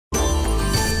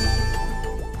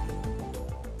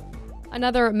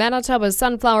Another Manitoba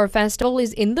Sunflower Festival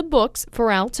is in the books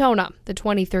for Altona. The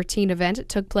 2013 event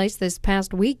took place this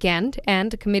past weekend,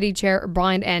 and Committee Chair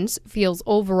Brian Entz feels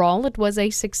overall it was a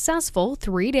successful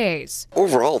 3 days.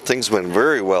 Overall, things went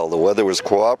very well. The weather was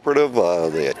cooperative.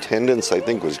 The attendance, I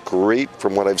think, was great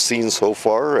from what I've seen so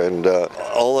far. And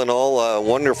all in all, a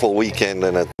wonderful weekend.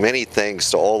 And many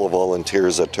thanks to all the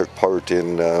volunteers that took part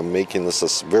in making this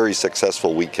a very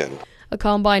successful weekend. A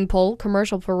combine pole,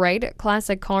 commercial parade,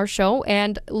 classic car show,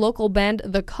 and local band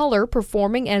The Color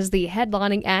performing as the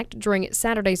headlining act during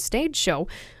Saturday's stage show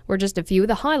were just a few of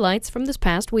the highlights from this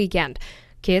past weekend.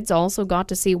 Kids also got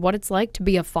to see what it's like to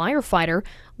be a firefighter,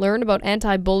 learn about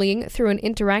anti-bullying through an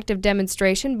interactive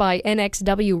demonstration by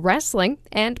NXW Wrestling,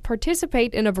 and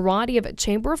participate in a variety of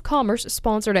Chamber of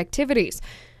Commerce-sponsored activities.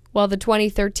 While the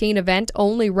 2013 event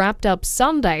only wrapped up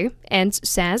Sunday, Entz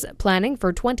says planning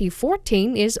for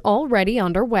 2014 is already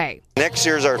underway. Next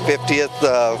year's our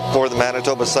 50th for the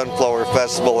Manitoba Sunflower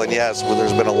Festival, and yes,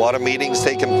 there's been a lot of meetings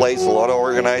taking place, a lot of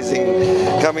organizing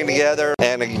coming together,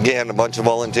 and again, a bunch of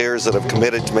volunteers that have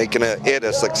committed to making it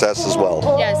a success as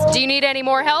well. Yes. Do you need any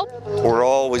more help? We're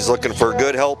always looking for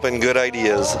good help and good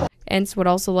ideas. Entz would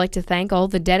also like to thank all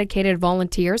the dedicated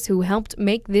volunteers who helped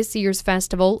make this year's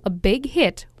festival a big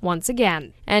hit once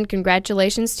again. And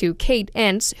congratulations to Kate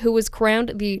Entz, who was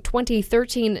crowned the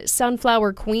 2013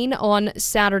 Sunflower Queen on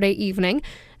Saturday evening,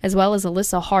 as well as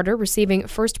Alyssa Harder receiving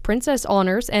First Princess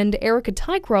honors and Erica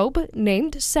Tygrobe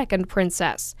named Second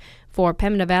Princess. For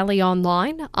Pembina Valley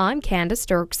Online, I'm Candace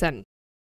Dirksen.